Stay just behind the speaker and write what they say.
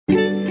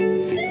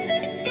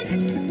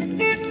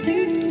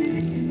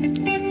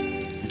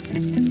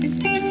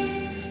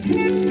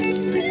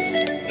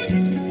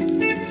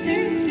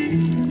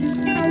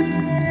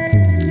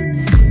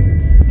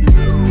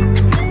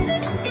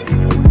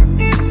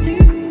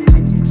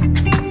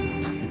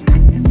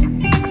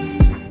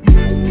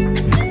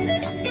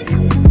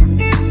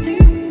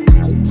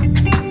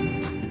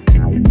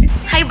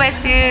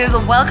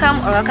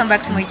welcome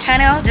back to my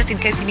channel. Just in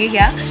case you're new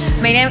here,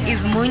 my name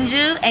is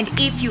Munju, and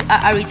if you are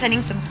a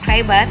returning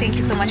subscriber, thank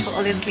you so much for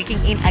always clicking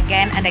in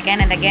again and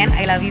again and again.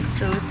 I love you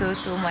so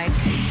much.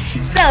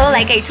 So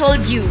like I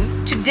told you,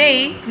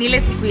 today nile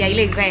siku ya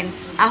ile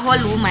event A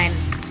Whole Woman.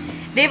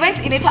 The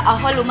event inaitwa A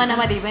Whole Woman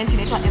ama the event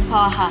inaitwa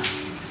Empower Her.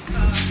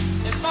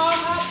 Empower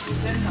Her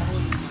presents a whole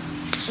woman.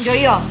 Ndio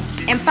hiyo.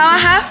 Empower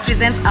Her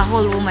presents A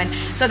Whole Woman.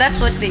 So that's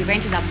what the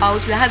event is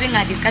about. We're having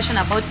a discussion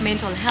about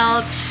mental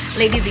health,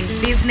 ladies in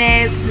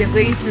business. We're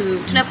going to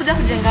tunakuja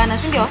kujengana,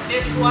 si ndio?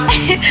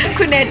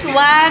 Ku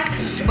network.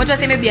 Watu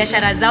waseme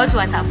biashara zao tu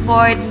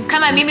support.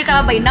 Kama mimi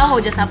kama by now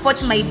hauja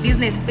support my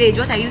business page,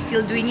 what are you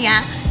still doing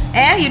here?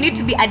 You need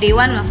to be a day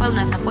one unafaa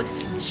una support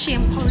She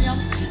Emporium.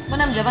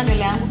 Mbona mjava nywele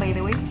yangu by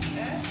the way?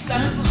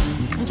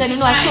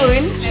 Mtanunua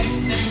soon.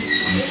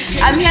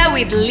 I'm here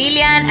with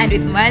Lillian and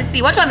with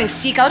Mercy. Watu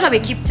wamefika,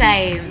 watu keep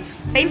time.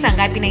 Saints are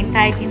ngapi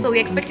 9:30, so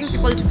we're expecting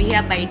people to be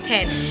here by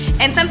 10.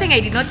 And something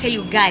I did not tell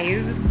you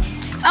guys,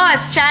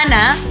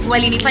 wasichana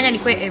walinifanya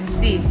nikuwe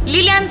MC.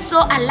 Lillian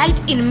saw a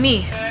light in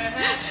me.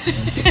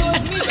 It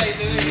was me by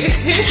the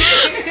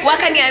way.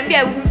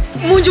 Wakaniambia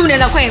Munju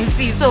unaweza kuwa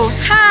MC. So,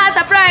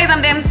 surprise,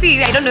 I'm the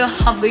MC. I don't know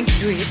how I'm going to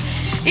do it.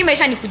 Hii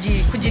maisha ni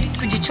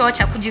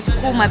kujichocha,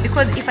 kujisukuma,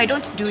 because if I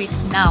don't do it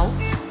now,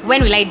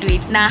 when will I do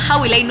it? Now,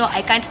 how will I know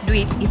I can't do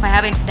it if I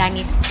haven't done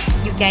it?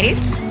 You get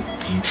it?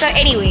 So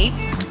anyway,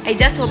 I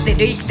just hope the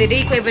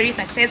day iko very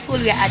successful.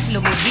 We are at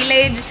Lobo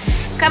Village.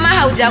 Kama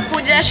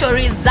haujakuja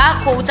shori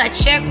zako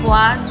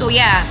utachekwa. So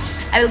yeah,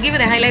 I will give you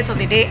the highlights of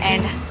the day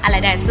and all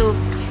of that. So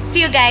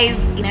see you guys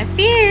in a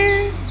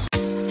few.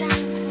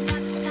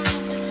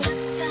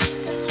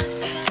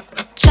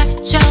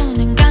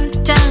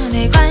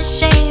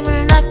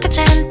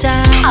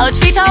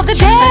 Outfit of the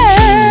day.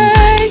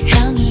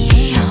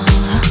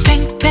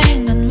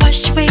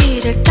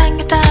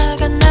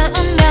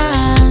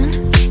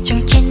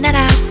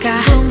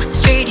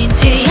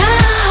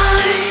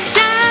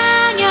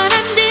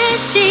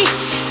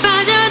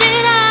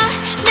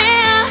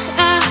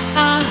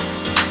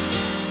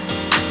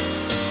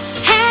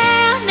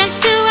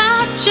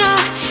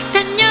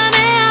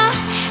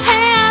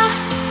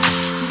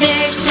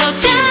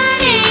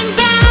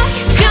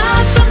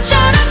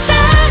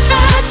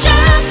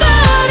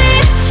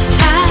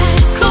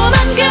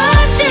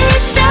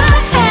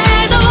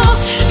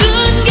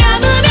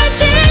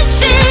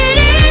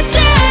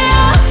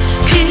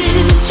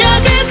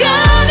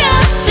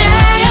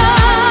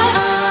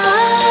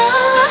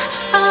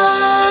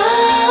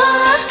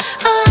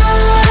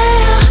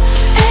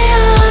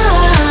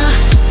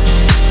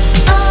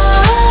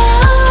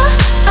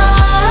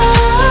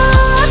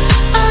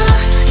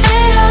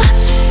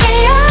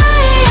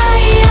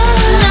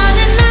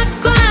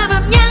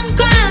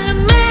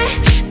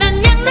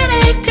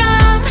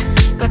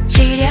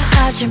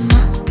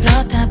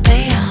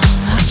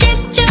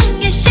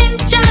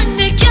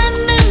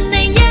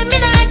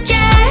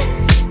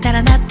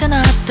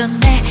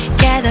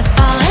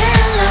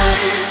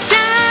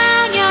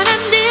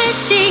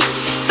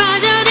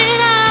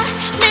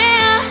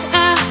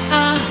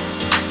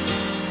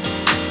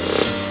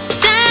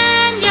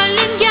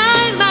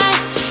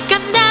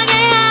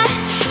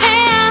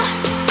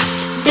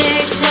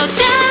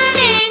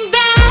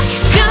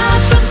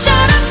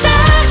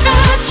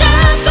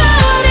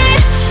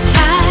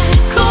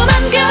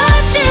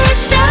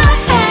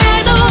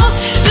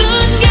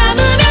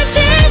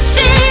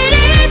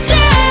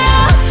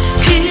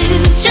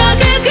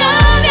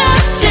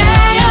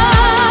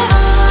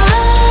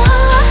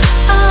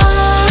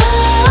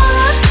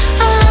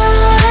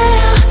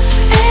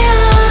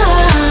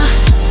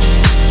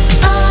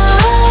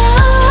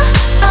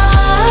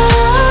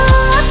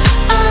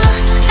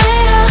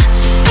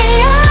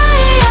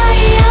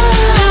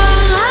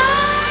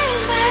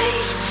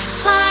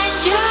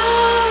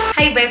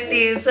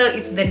 So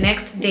it's the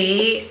next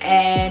day,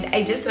 and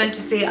I just want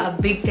to say a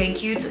big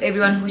thank you to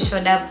everyone who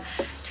showed up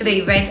to the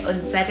event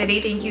on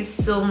Saturday. Thank you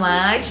so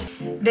much.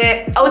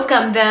 The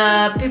outcome,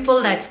 the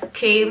people that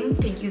came,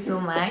 thank you so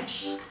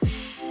much.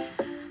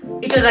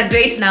 It was a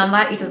great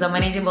number, it was a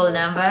manageable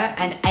number,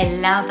 and I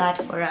love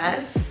that for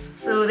us.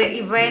 So the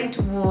event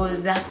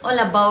was all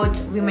about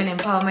women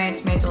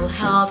empowerment, mental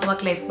health,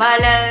 work-life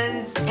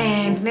balance,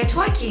 and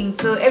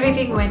networking. So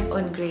everything went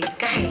on great.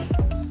 Guy,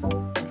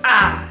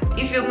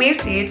 if you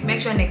missed it,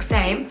 make sure next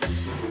time,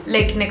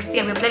 like next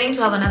year, we're planning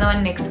to have another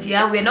one next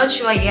year. We're not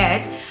sure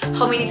yet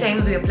how many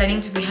times we're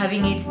planning to be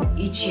having it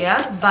each year,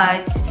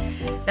 but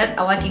that's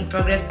a work in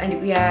progress,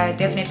 and we are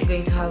definitely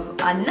going to have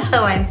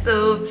another one.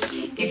 So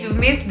if you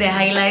missed the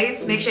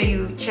highlights, make sure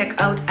you check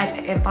out at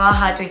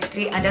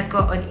empowerher23_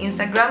 on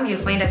Instagram.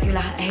 You'll find a few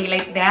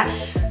highlights there.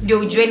 Ndio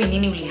ujue ni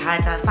nini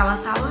ulihata. Sawa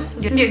sawa.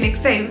 Ndio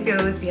next time pia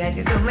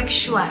usihate. So make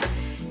sure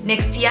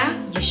next year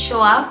you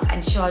show up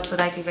and show out for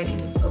that event.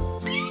 It was so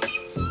beautiful.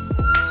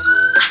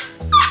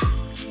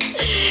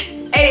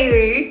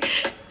 Anyway,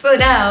 so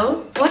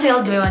now what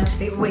else do I want to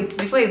say? Wait,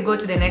 before you go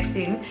to the next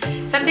thing,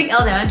 something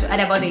else I want to add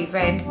about the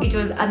event. It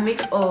was a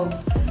mix of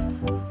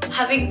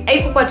having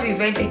haikuwa tu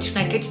event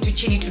tunaketi tu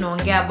chini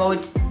tunaongea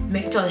about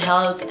mental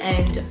health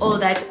and all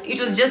that. It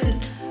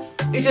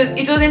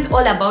wasn't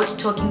all about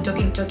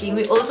talking.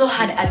 We also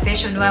had a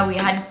session where we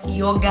had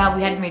yoga,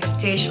 we had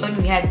meditation,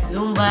 we had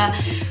Zumba.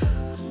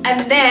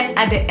 And then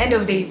at the end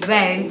of the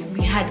event,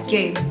 we had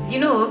games. You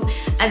know,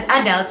 as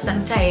adults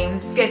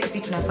sometimes, pia sisi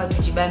tunafaa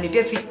tujibambe,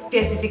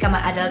 pia sisi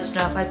kama adults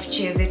tunafaa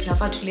tucheze,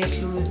 tunafaa to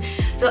let loose.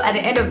 So at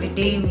the end of the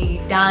day, we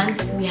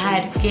danced, we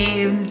had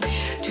games,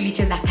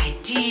 tulicheza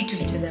kati,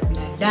 tulicheza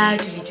blada,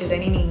 tulicheza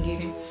nini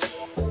ingine.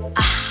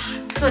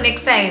 So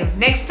next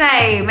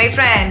time, my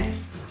friend.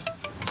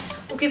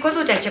 Okay, because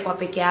utachekwa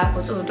peke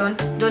yako, so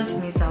don't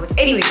miss out.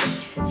 Anyway,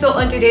 so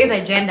on today's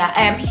agenda,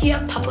 I am here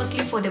purposely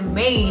for the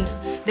main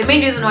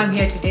reason why I'm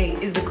here today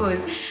is because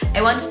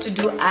I want to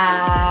do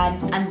an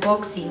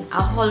unboxing,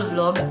 a haul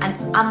vlog,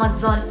 an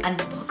Amazon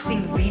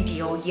unboxing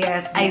video.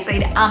 Yes, I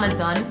said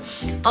Amazon,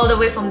 all the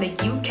way from the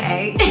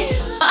UK.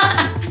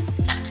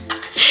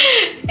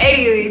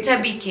 Anyway,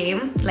 Tabby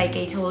came, like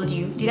I told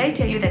you. Did I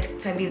tell you that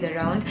Tabby is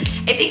around?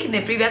 I think in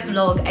the previous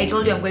vlog, I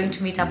told you I'm going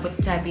to meet up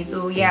with Tabby.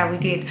 So yeah, we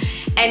did.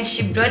 And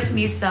she brought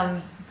me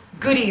some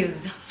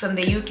goodies from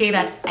the UK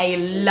that I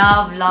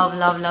love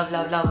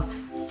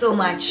so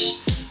much.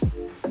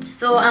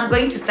 So I'm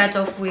going to start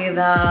off with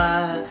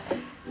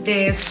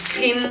the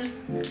screen,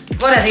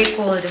 what are they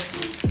called?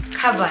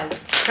 Covers.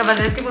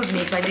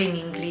 In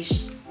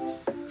English.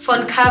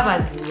 Phone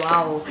covers.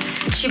 Wow,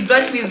 she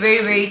brought me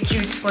very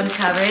cute phone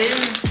covers.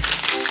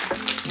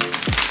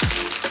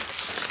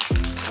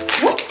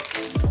 Woo!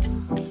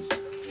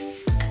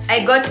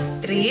 I got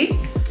 3.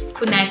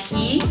 Kuna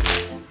hii.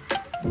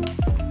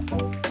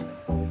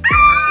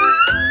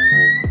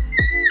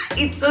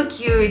 It's so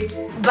cute,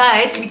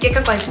 but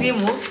nikiweka kwa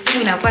simu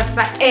inakuwa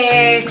sasa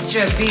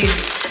extra big.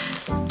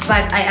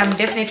 But I am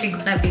definitely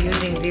gonna be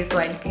using this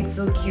one. It's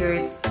so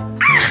cute.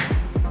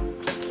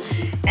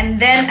 And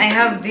then I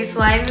have this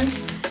one.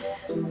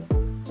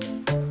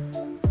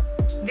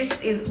 This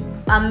is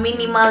a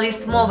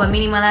minimalist, more of a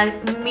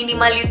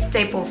minimalist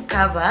type of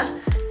cover.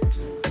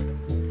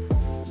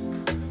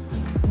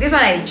 This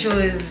one I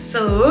chose.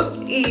 So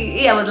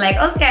I was like,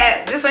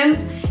 okay, this one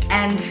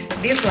and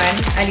this one.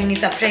 Alini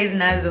surprise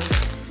nazo.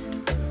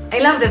 I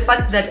love the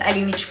fact that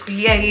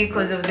alinichukulia hii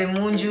because of the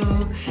munju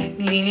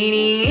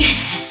nini.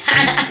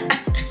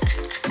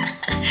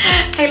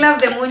 I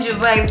love the munju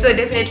vibe, so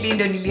definitely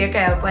ndo nilieka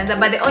ya kwanza.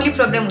 But the only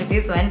problem with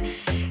this one,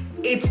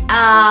 it's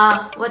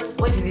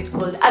what is it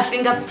called? A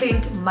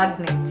fingerprint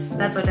magnet.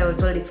 That's what I was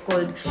told it's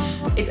called.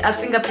 It's a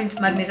fingerprint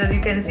magnet. As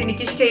you can see,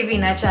 nikishika hivi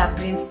inacha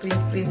prints.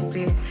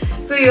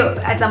 So you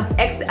at some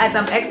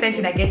extent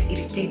it gets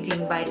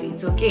irritating, but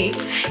it's okay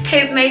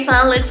because my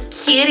phone looks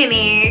cute in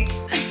it.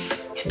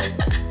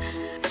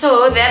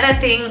 So the other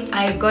thing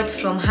I got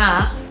from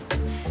her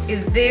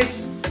is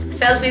this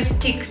selfie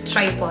stick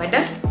tripod.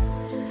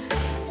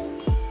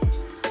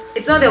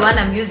 It's not the one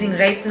I'm using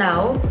right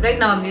now. Right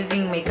now I'm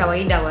using my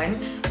kawaida one,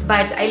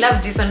 but I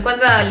love this one.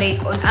 Kwanza,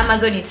 like on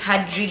Amazon, it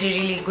had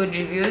really good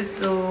reviews.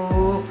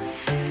 So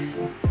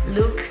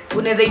look,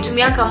 unaweza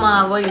itumia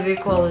kama, what is it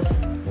called?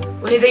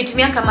 Unaweza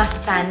itumia kama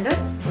stand.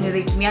 Unaweza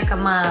itumia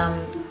kama,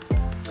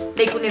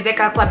 like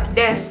unaweza kwa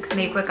desk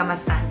na ikuwe kama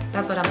stand.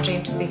 That's what I'm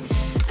trying to say.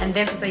 And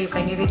then so you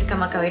can use it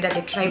kama kawaida,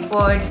 the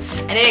tripod,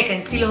 and then I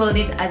can still hold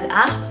it as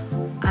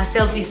a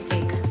selfie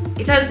stick.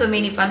 It has so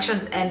many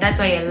functions, and that's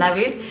why I love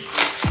it.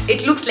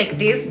 It looks like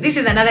this. This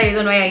is another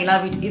reason why I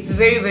love it. It's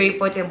very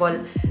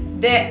portable.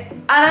 The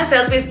other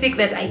selfie stick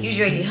that I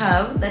usually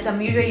have, that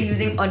I'm usually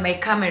using on my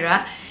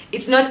camera,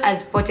 it's not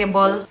as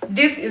portable.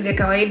 This is the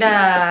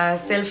kawaida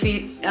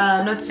selfie,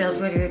 not selfie,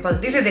 what is it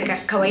called? This is the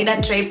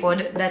kawaida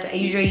tripod that I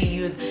usually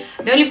use.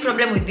 The only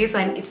problem with this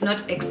one, it's not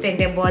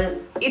extendable.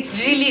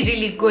 It's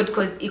really good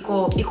because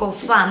eco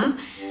firm.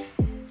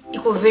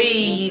 Eco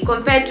very,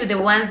 compared to the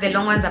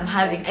long ones I'm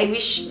having. I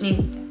wish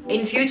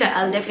in future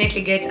I'll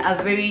definitely get a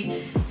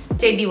very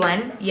steady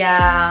one.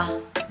 Yeah,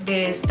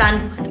 the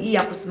stand one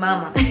ya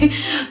kusimama.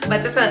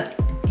 But that's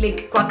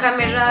like kwa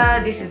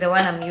camera, this is the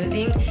one I'm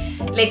using.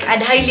 Like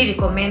I'd highly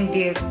recommend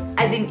this,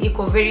 as in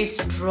eco very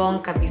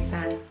strong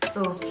kabisa.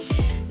 So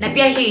na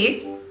pia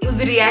hii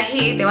uzuri ya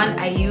hii, the one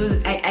I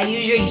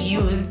usually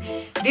use,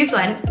 this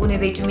one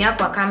unaweza itumia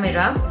kwa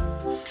camera,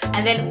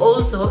 and then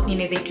also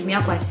ninaweza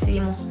itumia kwa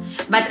simu,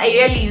 but I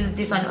rarely use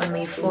this one on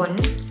my phone.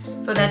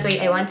 So that's why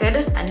I wanted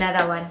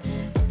another one.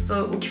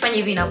 So ukifanya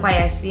hivi inakuwa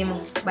ya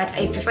simu, but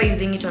I prefer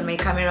using it on my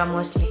camera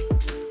mostly.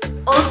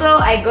 Also,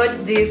 I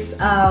got this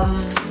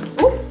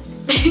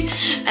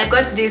I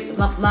got this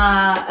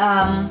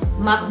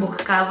MacBook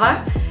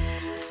cover.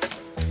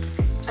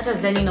 Hata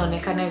sidhani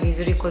inaonekana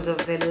vizuri because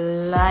of the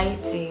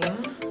lighting.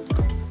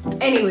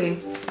 Anyway,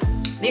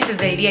 this is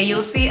the idea.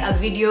 You'll see a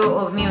video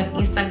of me on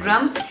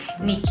Instagram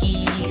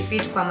niki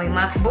fit kwa my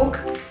MacBook.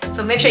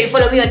 So make sure you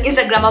follow me on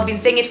Instagram. I've been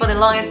saying it for the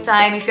longest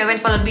time. If you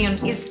haven't followed me on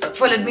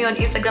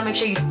Instagram, make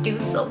sure you do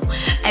so.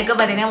 I go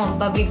by the name of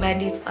Bubbly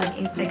Bandit on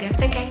Instagram.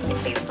 So kindly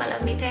please follow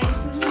me. Thanks.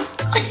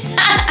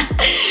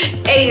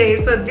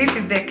 Anyway, so this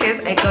is the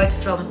case I got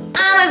from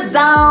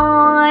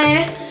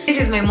Amazon.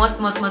 This is my most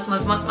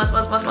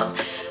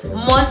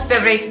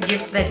favorite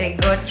gift that I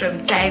got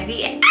from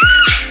Tybee.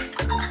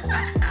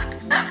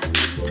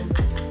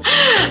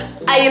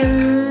 I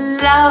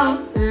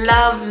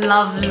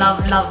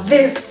love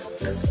this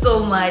so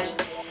much.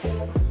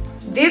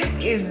 This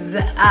is,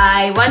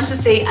 I want to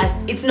say,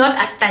 it's not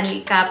a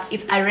Stanley Cup,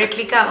 it's a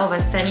replica of a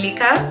Stanley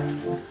Cup.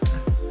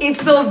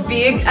 It's so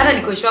big. Hata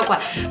niko sure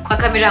kwa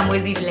camera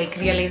hamwezi like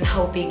realize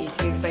how big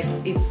it is, but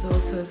it's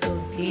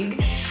so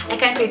big. I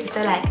can't wait to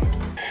start like.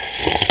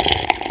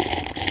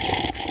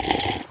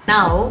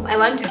 Now I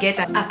want to get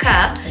a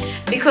car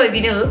because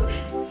you know,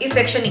 this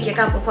section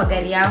ikiweka hapo kwa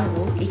gari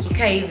yangu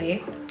ikikaa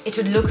hivi, it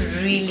would look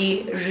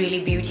really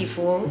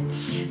beautiful.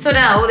 So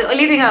now the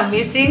only thing I'm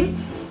missing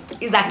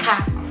is a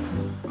car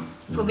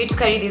for me to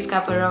carry this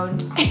cup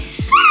around.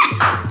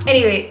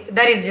 Anyway,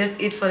 that is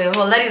just it for the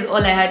haul. That is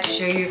all I had to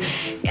show you.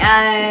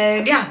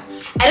 And yeah,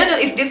 I don't know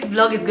if this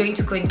vlog is going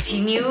to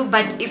continue,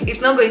 but if it's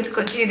not going to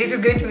continue, this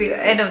is going to be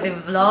the end of the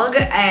vlog.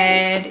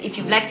 And if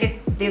you've liked it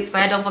this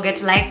far, don't forget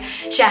to like,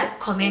 share,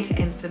 comment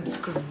and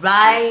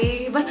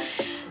subscribe.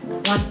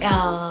 What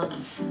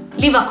else?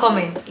 Leave a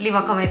comment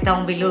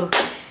down below.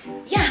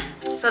 Yeah,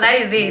 so that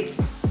is it.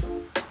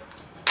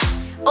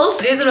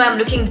 Also, the reason why I'm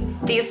looking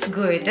this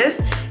good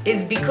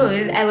is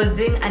because I was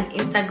doing an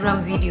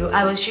Instagram video.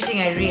 I was shooting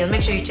a reel.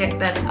 Make sure you check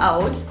that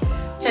out.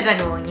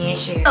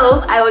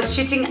 Oh, I was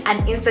shooting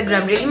an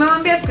Instagram reel.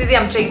 I'm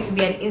trying to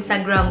be an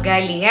Instagram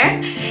girly,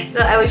 yeah? So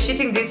I was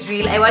shooting this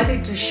reel. I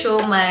wanted to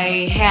show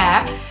my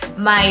hair,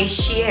 my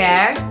she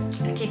hair.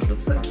 Okay, it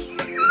looks so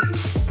cute.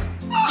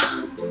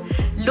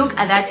 Look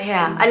at that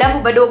hair.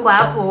 Alafu bado kwa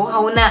hapo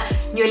hauna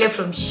nywele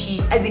from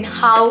she. As in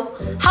how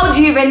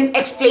do you even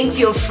explain to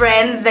your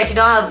friends that you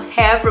don't have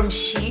hair from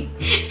she?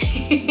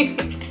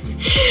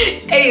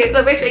 Anyway,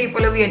 so make sure you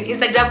follow me on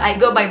Instagram. I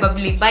go by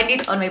Bubbly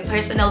Bandit on my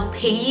personal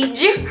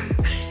page,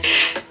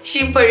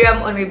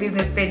 Shimporium on my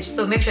business page.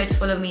 So make sure to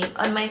follow me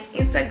on my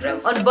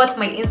Instagram, on both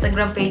my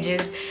Instagram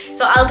pages.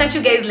 So I'll catch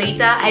you guys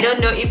later. I don't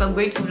know if I'm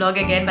going to vlog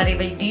again, but if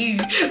I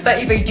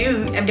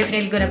do, I'm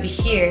definitely gonna be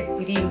here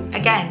with you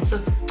again. So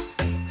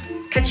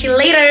catch you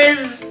later.